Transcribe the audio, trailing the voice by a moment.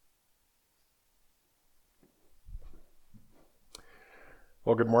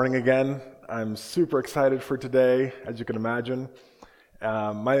Well, good morning again. I'm super excited for today, as you can imagine.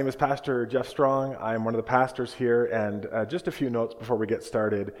 My name is Pastor Jeff Strong. I'm one of the pastors here, and just a few notes before we get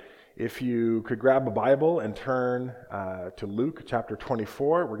started. If you could grab a Bible and turn to Luke chapter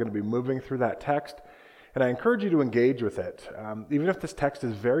 24, we're going to be moving through that text, and I encourage you to engage with it. Even if this text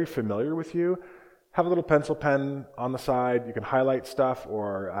is very familiar with you, have a little pencil pen on the side. You can highlight stuff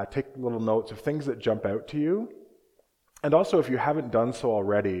or take little notes of things that jump out to you. And also, if you haven't done so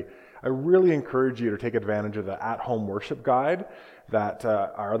already, I really encourage you to take advantage of the at-home worship guide that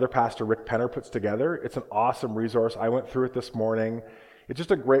our other pastor, Rick Penner, puts together. It's an awesome resource. I went through it this morning. It's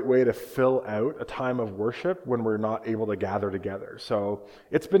just a great way to fill out a time of worship when we're not able to gather together. So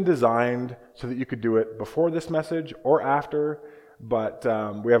it's been designed so that you could do it before this message or after, but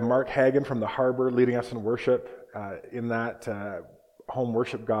we have Mark Hagen from the Harbor leading us in worship in that home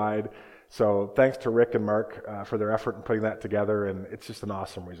worship guide. So thanks to Rick and Mark for their effort in putting that together, and it's just an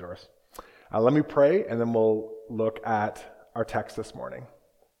awesome resource. Let me pray, and then we'll look at our text this morning.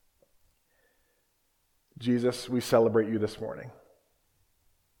 Jesus, we celebrate you this morning.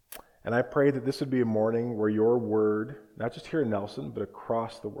 And I pray that this would be a morning where your word, not just here in Nelson, but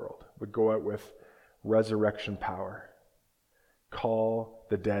across the world, would go out with resurrection power. Call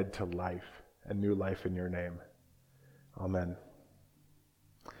the dead to life and new life in your name. Amen.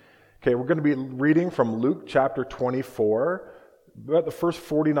 Okay, we're going to be reading from Luke chapter 24, about the first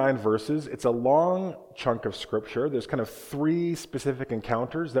 49 verses. It's a long chunk of scripture. There's kind of three specific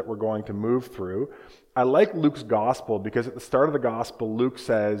encounters that we're going to move through. I like Luke's gospel because at the start of the gospel, Luke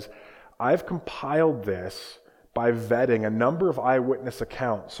says, I've compiled this by vetting a number of eyewitness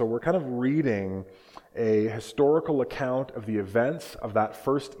accounts. So we're kind of reading a historical account of the events of that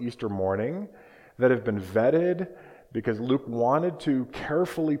first Easter morning that have been vetted, because Luke wanted to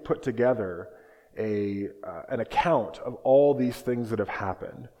carefully put together an account of all these things that have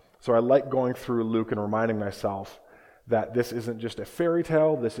happened. So I like going through Luke and reminding myself that this isn't just a fairy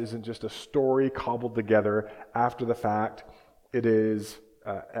tale, this isn't just a story cobbled together after the fact. It is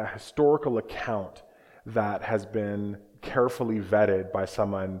a historical account that has been carefully vetted by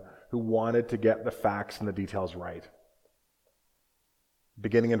someone who wanted to get the facts and the details right.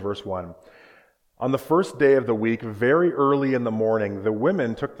 Beginning in verse 1. On the first day of the week, very early in the morning, the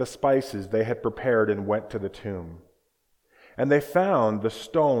women took the spices they had prepared and went to the tomb. And they found the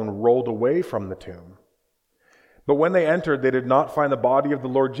stone rolled away from the tomb. But when they entered, they did not find the body of the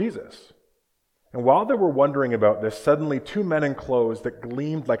Lord Jesus. And while they were wondering about this, suddenly two men in clothes that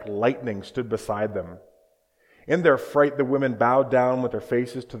gleamed like lightning stood beside them. In their fright, the women bowed down with their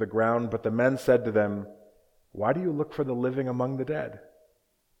faces to the ground, but the men said to them, "Why do you look for the living among the dead?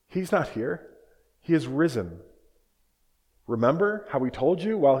 He's not here. He is risen. Remember how he told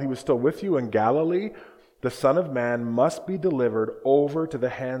you while he was still with you in Galilee, the Son of Man must be delivered over to the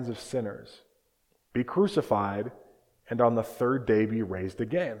hands of sinners, be crucified, and on the third day be raised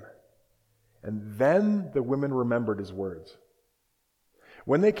again." And then the women remembered his words.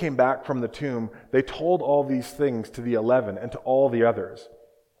 When they came back from the tomb, they told all these things to the 11 and to all the others.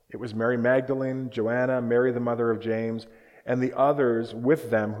 It was Mary Magdalene, Joanna, Mary the mother of James, and the others with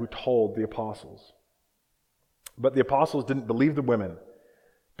them who told the apostles. But the apostles didn't believe the women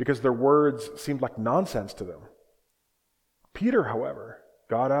because their words seemed like nonsense to them. Peter, however,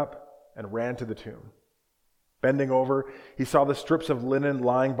 got up and ran to the tomb. Bending over, he saw the strips of linen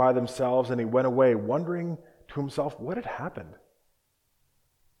lying by themselves, and he went away, wondering to himself what had happened.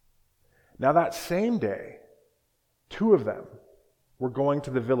 Now that same day, two of them were going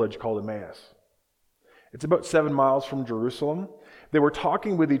to the village called Emmaus. It's about 7 miles from Jerusalem. They were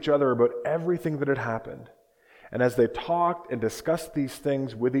talking with each other about everything that had happened. And as they talked and discussed these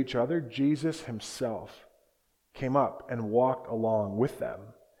things with each other, Jesus himself came up and walked along with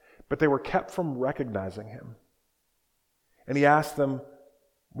them. But they were kept from recognizing him. And he asked them,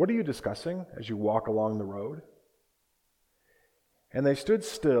 "What are you discussing as you walk along the road?" And they stood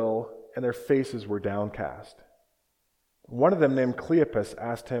still, and their faces were downcast. One of them, named Cleopas,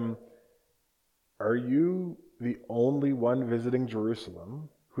 asked him, "Are you the only one visiting Jerusalem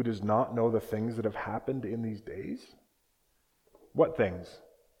who does not know the things that have happened in these days?" "What things?"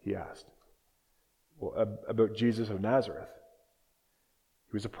 he asked. "Well, about Jesus of Nazareth.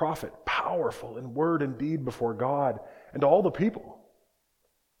 He was a prophet, powerful in word and deed before God and all the people.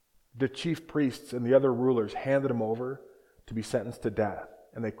 The chief priests and the other rulers handed him over to be sentenced to death,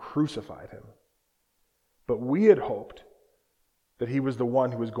 and they crucified him. But we had hoped that he was the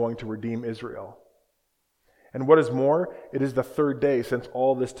one who was going to redeem Israel. And what is more, it is the third day since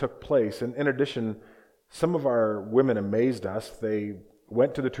all this took place. And in addition, some of our women amazed us. They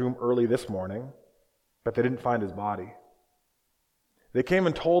went to the tomb early this morning, but they didn't find his body. They came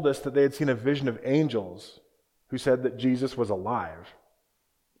and told us that they had seen a vision of angels who said that Jesus was alive.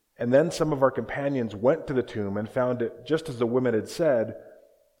 And then some of our companions went to the tomb and found it just as the women had said,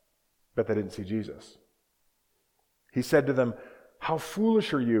 but they didn't see Jesus. He said to them, "How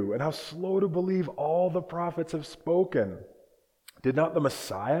foolish are you, and how slow to believe all the prophets have spoken? Did not the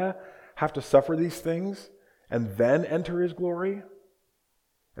Messiah have to suffer these things and then enter his glory?"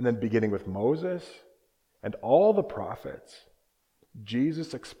 And then beginning with Moses and all the prophets,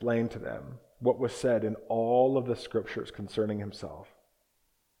 Jesus explained to them what was said in all of the scriptures concerning himself.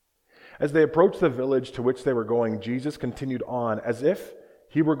 As they approached the village to which they were going, Jesus continued on as if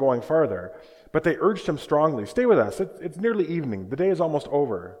he were going farther. But they urged him strongly, "Stay with us. It's nearly evening. The day is almost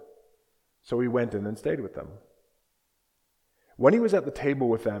over." So he went in and stayed with them. When he was at the table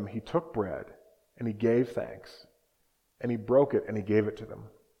with them, he took bread and he gave thanks. And he broke it and he gave it to them.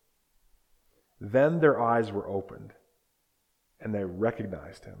 Then their eyes were opened and they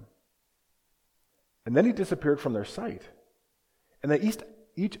recognized him. And then he disappeared from their sight. And they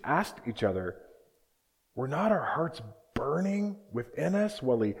each asked each other, "Were not our hearts burning within us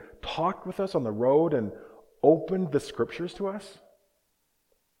while he talked with us on the road and opened the scriptures to us?"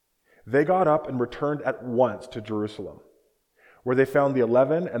 They got up and returned at once to Jerusalem, where they found the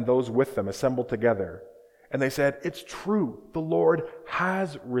 11 and those with them assembled together. And they said, "It's true, the Lord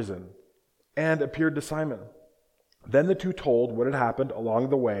has risen and appeared to Simon." Then the two told what had happened along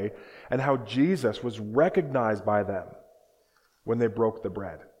the way and how Jesus was recognized by them when they broke the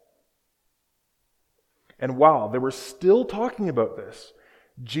bread. And while they were still talking about this,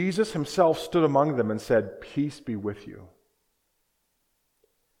 Jesus himself stood among them and said, "Peace be with you."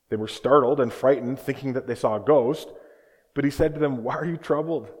 They were startled and frightened, thinking that they saw a ghost, but he said to them, "Why are you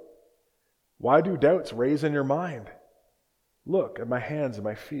troubled? Why do doubts raise in your mind? Look at my hands and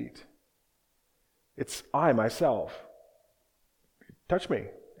my feet. It's I myself. Touch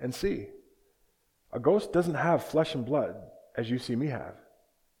me and see. A ghost doesn't have flesh and blood, as you see me have."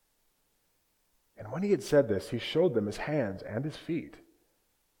 And when he had said this, he showed them his hands and his feet.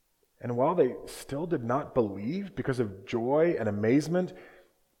 And while they still did not believe because of joy and amazement,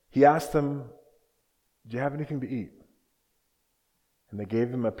 he asked them, "Do you have anything to eat?" And they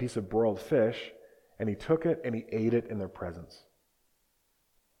gave him a piece of broiled fish, and he took it and he ate it in their presence.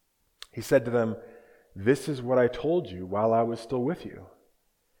 He said to them, "This is what I told you while I was still with you.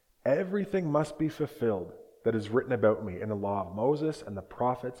 Everything must be fulfilled that is written about me in the law of Moses and the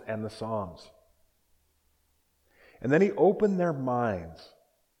prophets and the Psalms." And then he opened their minds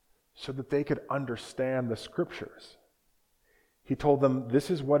so that they could understand the scriptures. He told them, "This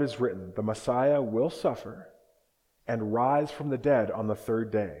is what is written, the Messiah will suffer and rise from the dead on the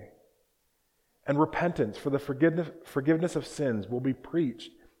third day. And repentance for the forgiveness of sins will be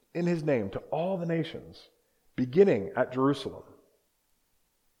preached in his name to all the nations, beginning at Jerusalem.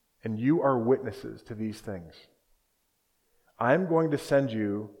 And you are witnesses to these things. I am going to send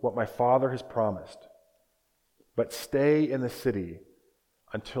you what my Father has promised, but stay in the city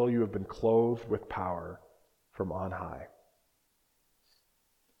until you have been clothed with power from on high."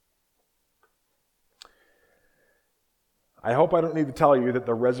 I hope I don't need to tell you that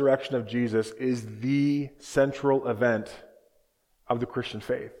the resurrection of Jesus is the central event of the Christian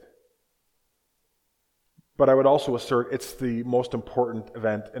faith. But I would also assert it's the most important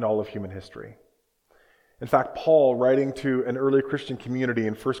event in all of human history. In fact, Paul, writing to an early Christian community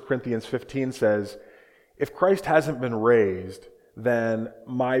in 1 Corinthians 15, says, "If Christ hasn't been raised, then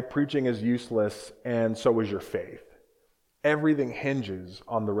my preaching is useless, and so is your faith. Everything hinges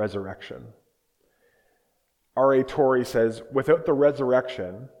on the resurrection." R.A. Torrey says, "Without the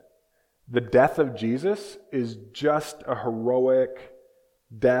resurrection, the death of Jesus is just a heroic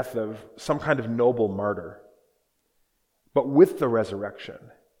death of some kind of noble martyr. But with the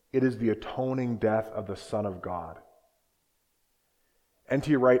resurrection, it is the atoning death of the Son of God."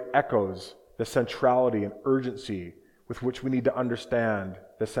 N.T. Wright echoes the centrality and urgency with which we need to understand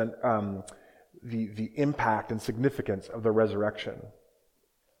the impact and significance of the resurrection.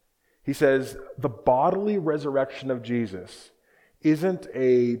 He says, the bodily resurrection of Jesus isn't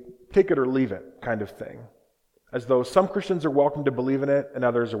a take it or leave it kind of thing, as though some Christians are welcome to believe in it and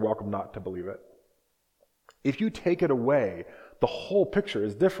others are welcome not to believe it. If you take it away, the whole picture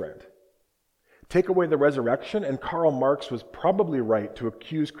is different. Take away the resurrection, and Karl Marx was probably right to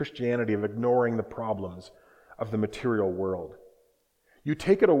accuse Christianity of ignoring the problems of the material world. You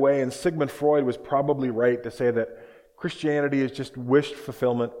take it away, and Sigmund Freud was probably right to say that Christianity is just wish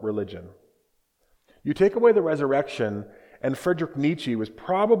fulfillment religion. You take away the resurrection, and Friedrich Nietzsche was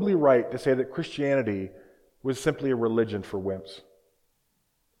probably right to say that Christianity was simply a religion for wimps.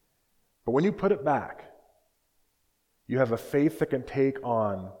 But when you put it back, You have a faith that can take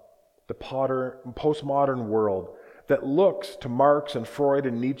on the postmodern world that looks to Marx and Freud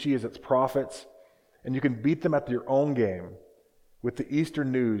and Nietzsche as its prophets, and you can beat them at your own game with the Easter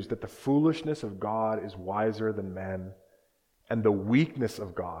news that the foolishness of God is wiser than men, and the weakness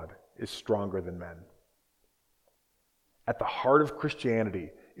of God is stronger than men. At the heart of Christianity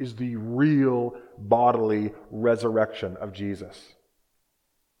is the real bodily resurrection of Jesus.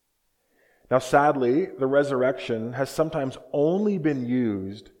 Now, sadly, the resurrection has sometimes only been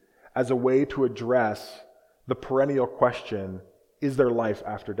used as a way to address the perennial question, is there life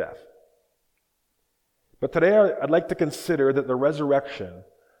after death? But today I'd like to consider that the resurrection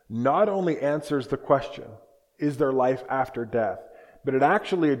not only answers the question, is there life after death, but it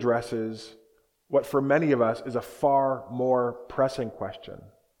actually addresses what for many of us is a far more pressing question.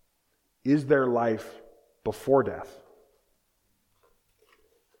 Is there life before death?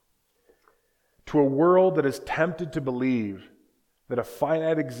 To a world that is tempted to believe that a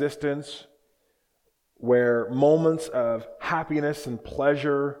finite existence where moments of happiness and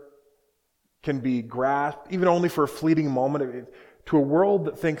pleasure can be grasped, even only for a fleeting moment, to a world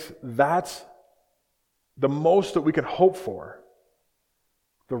that thinks that's the most that we can hope for,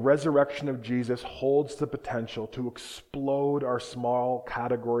 the resurrection of Jesus holds the potential to explode our small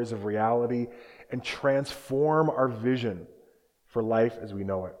categories of reality and transform our vision for life as we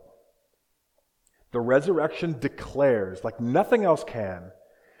know it. The resurrection declares, like nothing else can,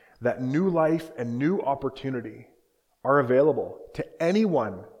 that new life and new opportunity are available to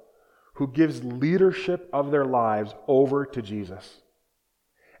anyone who gives leadership of their lives over to Jesus.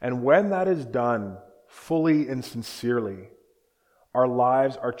 And when that is done fully and sincerely, our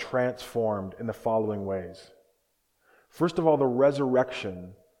lives are transformed in the following ways. First of all, the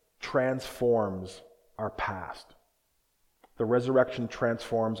resurrection transforms our past. The resurrection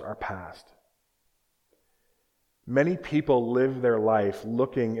transforms our past. Many people live their life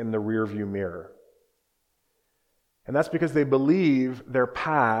looking in the rearview mirror. And that's because they believe their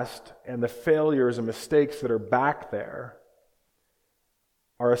past and the failures and mistakes that are back there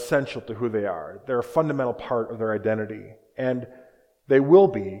are essential to who they are. They're a fundamental part of their identity. And they will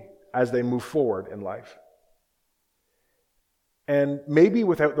be as they move forward in life. And maybe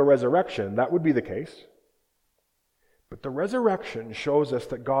without the resurrection, that would be the case. But the resurrection shows us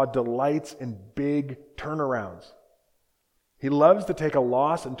that God delights in big turnarounds. He loves to take a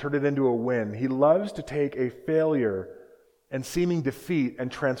loss and turn it into a win. He loves to take a failure and seeming defeat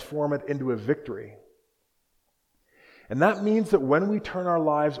and transform it into a victory. And that means that when we turn our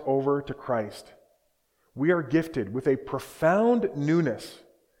lives over to Christ, we are gifted with a profound newness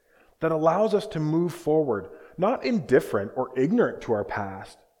that allows us to move forward, not indifferent or ignorant to our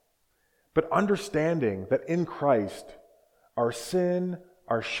past, but understanding that in Christ, our sin,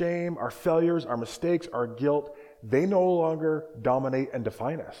 our shame, our failures, our mistakes, our guilt, they no longer dominate and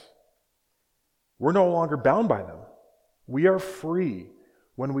define us. We're no longer bound by them. We are free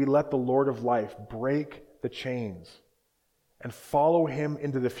when we let the Lord of life break the chains and follow him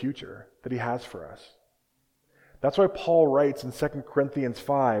into the future that he has for us. That's why Paul writes in 2 Corinthians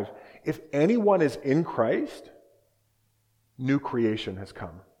 5, if anyone is in Christ, new creation has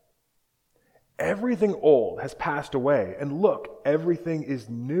come. Everything old has passed away, and look, everything is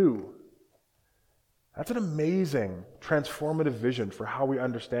new. That's an amazing, transformative vision for how we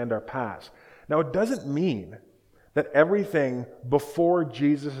understand our past. Now, it doesn't mean that everything before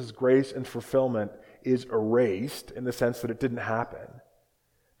Jesus' grace and fulfillment is erased in the sense that it didn't happen.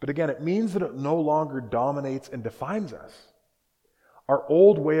 But again, it means that it no longer dominates and defines us. Our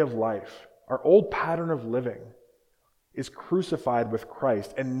old way of life, our old pattern of living is crucified with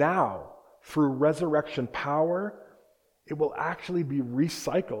Christ. And now, through resurrection power, it will actually be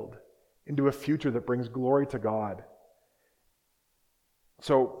recycled into a future that brings glory to God.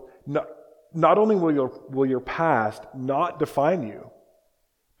 So, not only will your past not define you,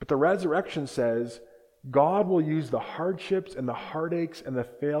 but the resurrection says God will use the hardships and the heartaches and the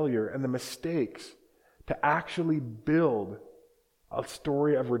failure and the mistakes to actually build a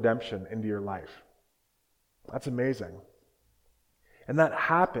story of redemption into your life. That's amazing. And that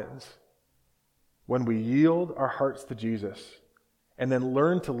happens when we yield our hearts to Jesus and then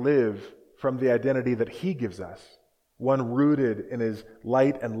learn to live from the identity that he gives us, one rooted in his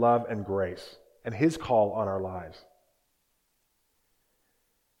light and love and grace and his call on our lives.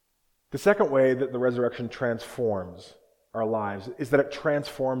 The second way that the resurrection transforms our lives is that it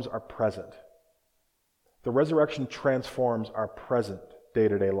transforms our present. The resurrection transforms our present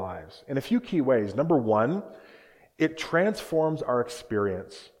day-to-day lives in a few key ways. Number one, it transforms our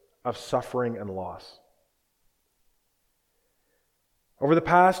experience of suffering and loss. Over the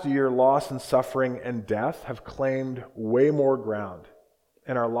past year, loss and suffering and death have claimed way more ground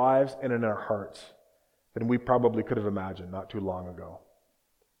in our lives and in our hearts than we probably could have imagined not too long ago.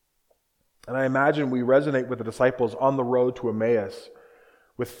 And I imagine we resonate with the disciples on the road to Emmaus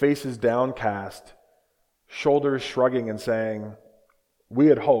with faces downcast, shoulders shrugging and saying, we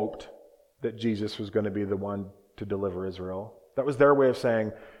had hoped that Jesus was going to be the one to deliver Israel. That was their way of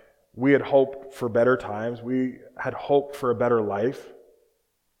saying, we had hoped for better times. We had hoped for a better life.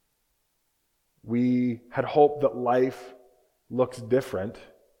 We had hoped that life looks different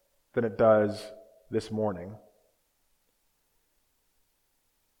than it does this morning.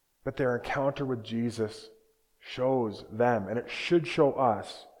 But their encounter with Jesus shows them, and it should show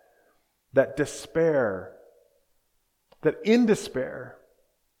us, that in despair,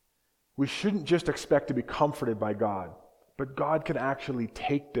 we shouldn't just expect to be comforted by God, but God can actually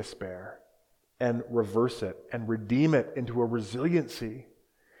take despair and reverse it and redeem it into a resiliency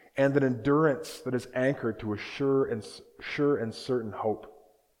and an endurance that is anchored to a sure and certain hope.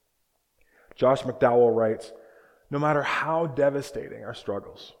 Josh McDowell writes, no matter how devastating our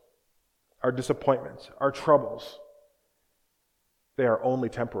struggles, our disappointments, our troubles, they are only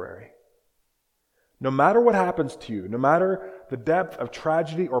temporary. No matter what happens to you, no matter the depth of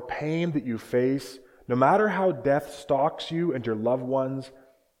tragedy or pain that you face, no matter how death stalks you and your loved ones,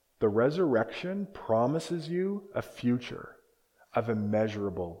 the resurrection promises you a future of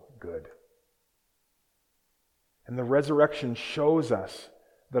immeasurable good. And the resurrection shows us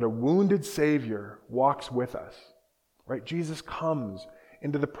that a wounded Savior walks with us. Right? Jesus comes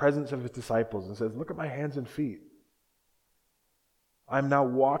into the presence of his disciples and says, look at my hands and feet. I'm now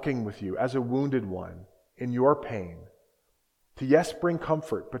walking with you as a wounded one in your pain to, yes, bring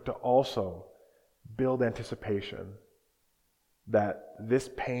comfort, but to also build anticipation that this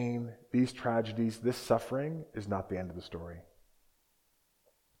pain, these tragedies, this suffering is not the end of the story.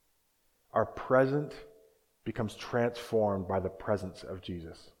 Our present becomes transformed by the presence of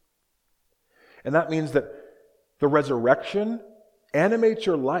Jesus. And that means that the resurrection animates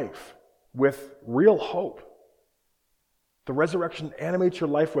your life with real hope. The resurrection animates your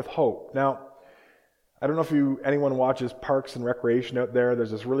life with hope. Now, I don't know if anyone watches Parks and Recreation out there.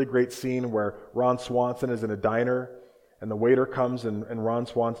 There's this really great scene where Ron Swanson is in a diner, and the waiter comes and Ron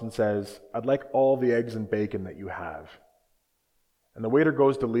Swanson says, I'd like all the eggs and bacon that you have. And the waiter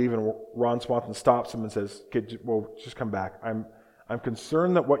goes to leave, and Ron Swanson stops him and says, okay, well, just come back. I'm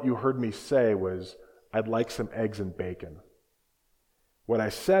concerned that what you heard me say was, I'd like some eggs and bacon. What I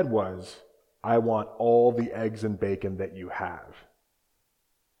said was, I want all the eggs and bacon that you have.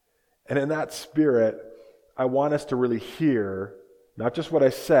 And in that spirit, I want us to really hear not just what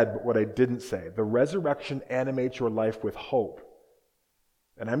I said, but what I didn't say. The resurrection animates your life with hope.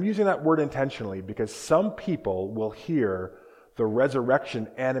 And I'm using that word intentionally because some people will hear the resurrection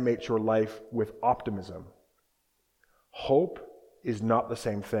animates your life with optimism. Hope is not the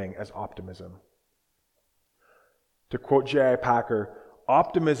same thing as optimism. To quote J.I. Packer,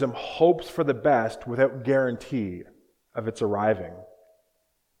 optimism hopes for the best without guarantee of its arriving.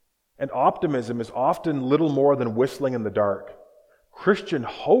 And optimism is often little more than whistling in the dark. Christian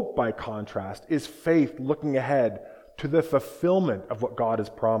hope, by contrast, is faith looking ahead to the fulfillment of what God has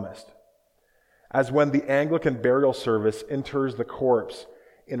promised. As when the Anglican burial service inters the corpse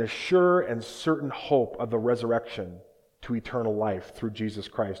in a sure and certain hope of the resurrection to eternal life through Jesus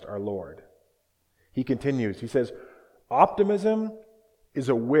Christ our Lord. He continues, he says, optimism is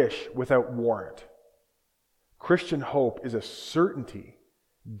a wish without warrant. Christian hope is a certainty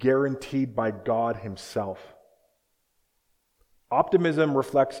guaranteed by God himself. Optimism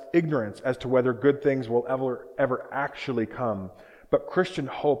reflects ignorance as to whether good things will ever actually come. But Christian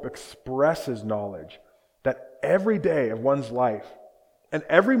hope expresses knowledge that every day of one's life and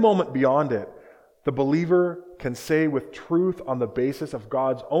every moment beyond it, the believer can say with truth on the basis of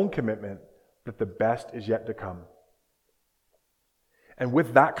God's own commitment that the best is yet to come. And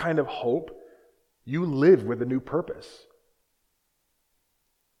with that kind of hope, you live with a new purpose.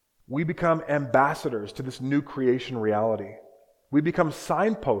 We become ambassadors to this new creation reality. We become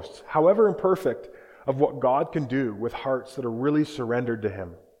signposts, however imperfect, of what God can do with hearts that are really surrendered to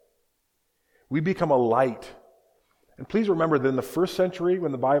him. We become a light. And please remember that in the first century,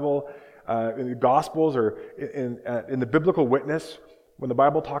 when the Bible, in the Gospels or in the biblical witness, when the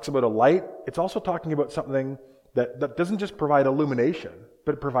Bible talks about a light, it's also talking about something that doesn't just provide illumination,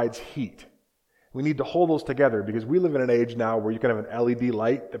 but it provides heat. We need to hold those together because we live in an age now where you can have an LED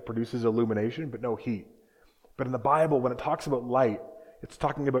light that produces illumination, but no heat. But in the Bible, when it talks about light, it's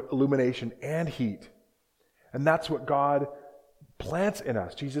talking about illumination and heat. And that's what God plants in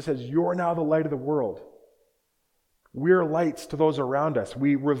us. Jesus says, you're now the light of the world. We're lights to those around us.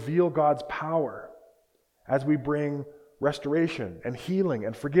 We reveal God's power as we bring restoration and healing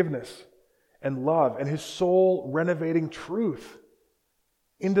and forgiveness and love and his soul renovating truth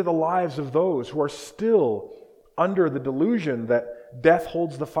into the lives of those who are still under the delusion that death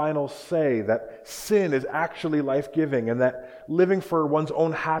holds the final say, that sin is actually life-giving, and that living for one's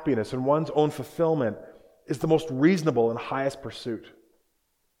own happiness and one's own fulfillment is the most reasonable and highest pursuit.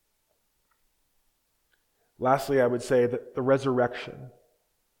 Lastly, I would say that the resurrection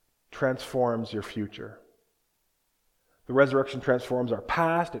transforms your future. The resurrection transforms our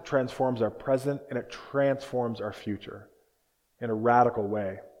past, it transforms our present, and it transforms our future in a radical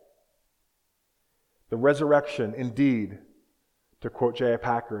way. The resurrection, indeed, to quote J.I.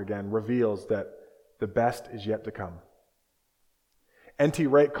 Packer again, reveals that the best is yet to come. N.T.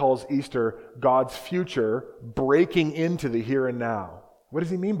 Wright calls Easter God's future breaking into the here and now. What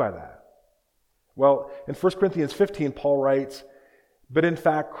does he mean by that? Well, in 1 Corinthians 15, Paul writes, "But in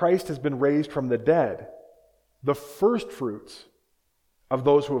fact, Christ has been raised from the dead, the first fruits of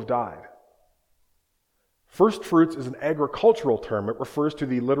those who have died." First fruits is an agricultural term. It refers to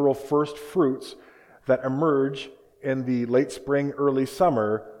the literal first fruits that emerge in the late spring, early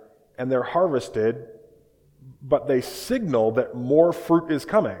summer, and they're harvested, but they signal that more fruit is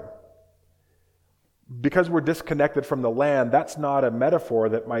coming. Because we're disconnected from the land, that's not a metaphor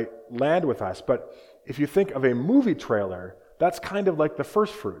that might land with us. But if you think of a movie trailer, that's kind of like the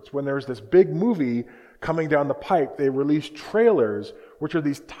first fruits. When there's this big movie coming down the pipe, they release trailers, which are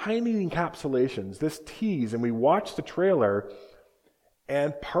these tiny encapsulations, this tease, and we watch the trailer,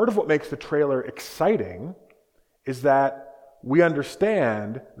 and part of what makes the trailer exciting is that we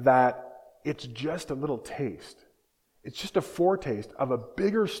understand that it's just a little taste. It's just a foretaste of a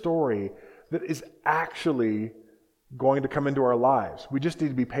bigger story that is actually going to come into our lives. We just need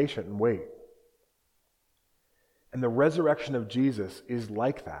to be patient and wait. And the resurrection of Jesus is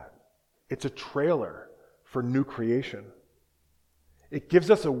like that. It's a trailer for new creation. It gives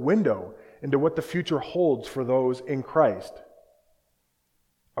us a window into what the future holds for those in Christ.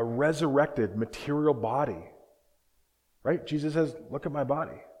 A resurrected material body. Right? Jesus says, "Look at my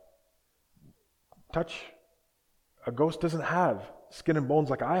body. Touch. A ghost doesn't have skin and bones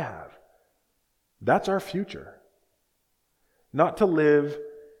like I have." That's our future. Not to live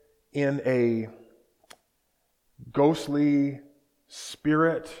in a ghostly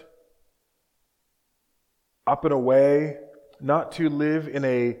spirit, up and away, not to live in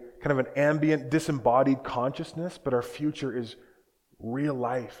a kind of an ambient, disembodied consciousness, but our future is real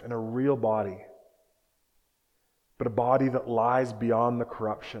life in a real body, but a body that lies beyond the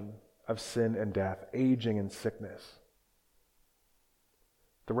corruption of sin and death, aging and sickness.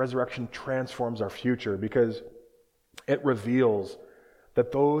 The resurrection transforms our future because it reveals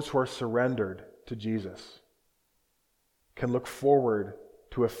that those who are surrendered to Jesus can look forward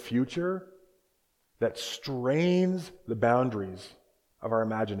to a future that strains the boundaries of our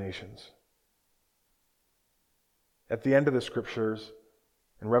imaginations. At the end of the scriptures,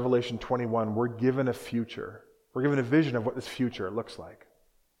 in Revelation 21, we're given a future. We're given a vision of what this future looks like.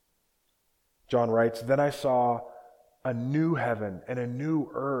 John writes, "Then I saw a new heaven and a new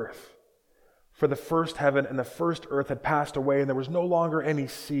earth. For the first heaven and the first earth had passed away, and there was no longer any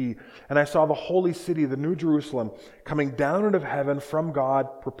sea. And I saw the holy city, the New Jerusalem, coming down out of heaven from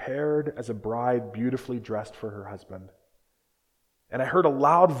God, prepared as a bride beautifully dressed for her husband. And I heard a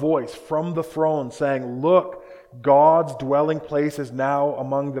loud voice from the throne saying, 'Look, God's dwelling place is now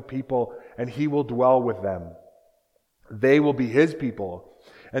among the people, and he will dwell with them. They will be his people,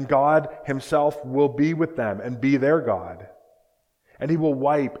 and God himself will be with them and be their God. And he will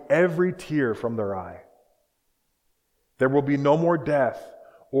wipe every tear from their eye. There will be no more death,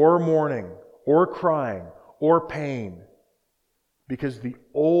 or mourning, or crying, or pain, because the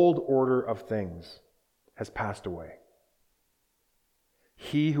old order of things has passed away.'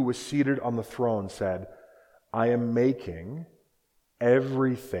 He who was seated on the throne said, 'I am making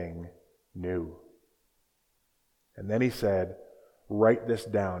everything new.' And then he said, 'Write this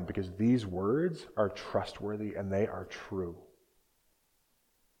down, because these words are trustworthy and they are true.'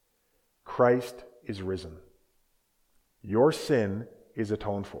 Christ is risen. Your sin is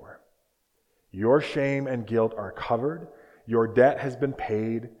atoned for. Your shame and guilt are covered. Your debt has been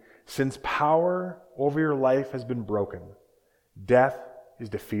paid. Sin's power over your life has been broken. Death is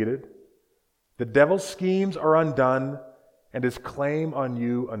defeated. The devil's schemes are undone and his claim on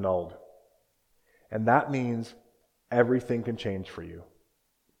you annulled. And that means everything can change for you.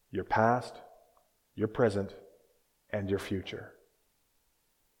 Your past, your present, and your future.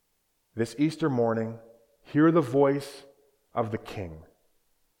 This Easter morning, hear the voice of the King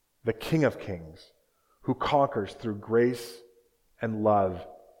of Kings, who conquers through grace and love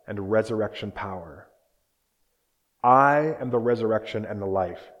and resurrection power. I am the resurrection and the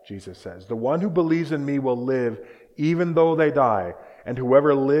life, Jesus says. The one who believes in me will live even though they die, and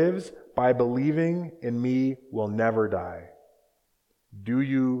whoever lives by believing in me will never die. Do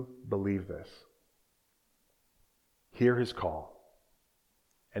you believe this? Hear his call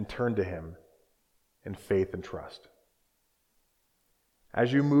and turn to him in faith and trust.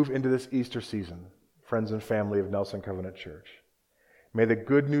 As you move into this Easter season, friends and family of Nelson Covenant Church, may the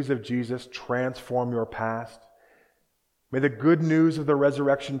good news of Jesus transform your past. May the good news of the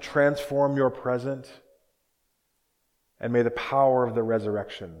resurrection transform your present. And may the power of the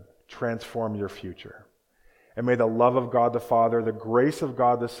resurrection transform your future. And may the love of God the Father, the grace of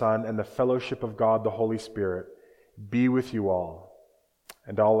God the Son, and the fellowship of God the Holy Spirit be with you all.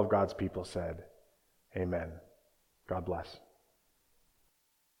 And all of God's people said, Amen. God bless.